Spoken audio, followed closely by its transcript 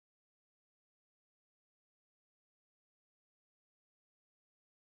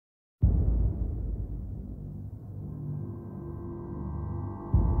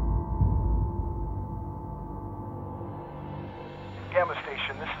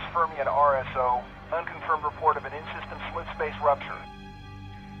This is Fermion RSO. Unconfirmed report of an in-system split space rupture.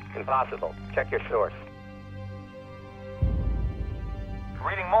 Impossible. Check your source.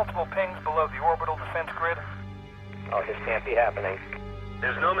 Reading multiple pings below the orbital defense grid. Oh, this can't be happening.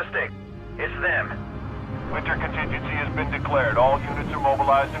 There's no mistake. It's them. Winter contingency has been declared. All units are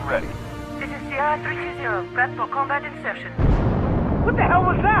mobilized and ready. This is Sierra 330. Prep for combat insertion. What the hell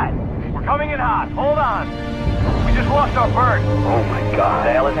was that? We're coming in hot. Hold on. We just lost our bird. Oh my God. What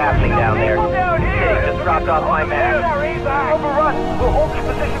the hell is happening down there? People down here. They just dropped off my man. Overrun. We'll hold this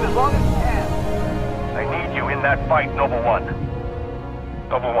position as long as we can. I need you in that fight, Noble One.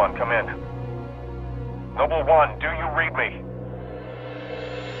 Noble One, come in. Noble One, do you read me?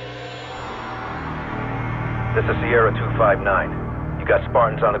 This is Sierra 259. You got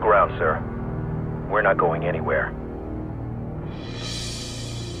Spartans on the ground, sir. We're not going anywhere.